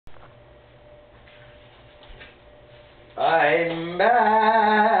I'm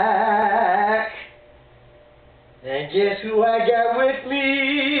back. And guess who I got with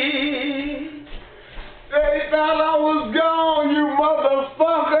me? They thought I was gone, you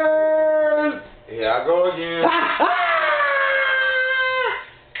motherfuckers! Here I go again.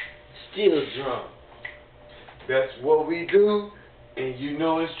 Still drunk. That's what we do, and you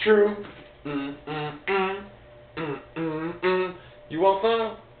know it's true. You want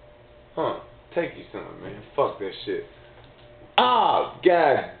some? Huh? Take you some, man. Fuck that shit. Ah,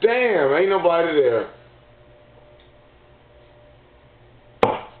 god damn, ain't nobody there.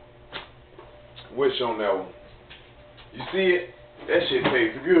 Wish on that one. You see it? That shit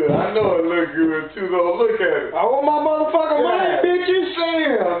tastes good. I know it look good too though. Look at it. I want my motherfucking money, bitches.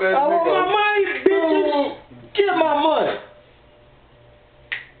 Damn, I want my money, bitches. Get my money.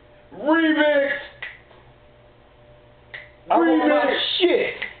 Remix. I want my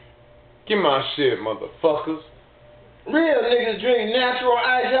shit. Get my shit, motherfuckers. Real niggas drink natural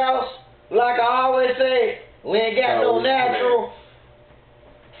ice house. Like I always say, we ain't got no natural.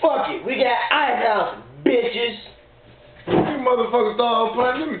 Fuck it, we got ice house, bitches. You motherfuckers thought I was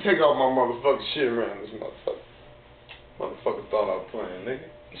playing? Let me take off my motherfucking shit around this motherfucker. Motherfucker thought I was playing, nigga.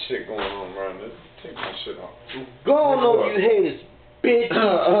 Shit going on around this. Take my shit off. Go on over, you haters, bitch.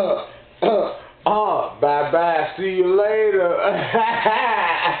 Bye-bye. See you later.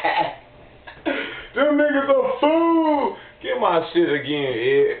 Them niggas a fool. Get my shit again,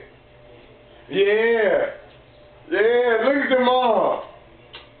 Ed. Yeah. Yeah, look at them all.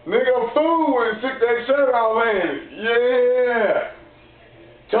 Nigga a fool and took that shirt off, ain't it? Yeah.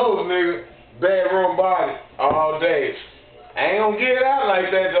 Told nigga, bedroom body all day. I ain't gonna get it out like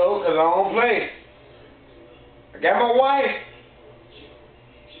that though, cause I don't play. I got my wife.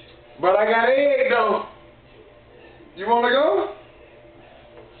 But I got egg though. You wanna go?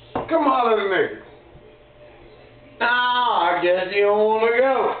 Come holler at the nigga. Nah, I guess you don't wanna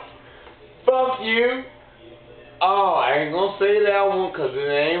go. Fuck you. Oh, I ain't gonna say that one cause it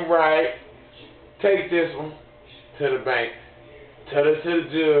ain't right. Take this one to the bank. Tell it to the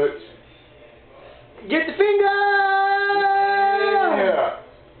judge. Get the finger! Yeah.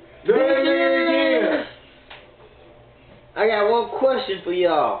 Do it again. I got one question for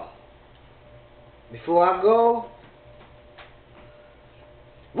y'all. Before I go,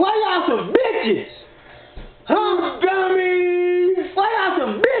 why y'all some bitches? Huh? Dummies! Why y'all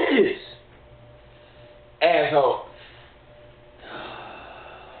some bitches? Asshole.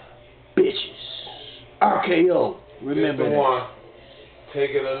 Bitches. RKO. Remember the that. one.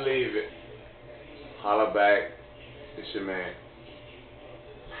 Take it or leave it. Holla back. It's your man.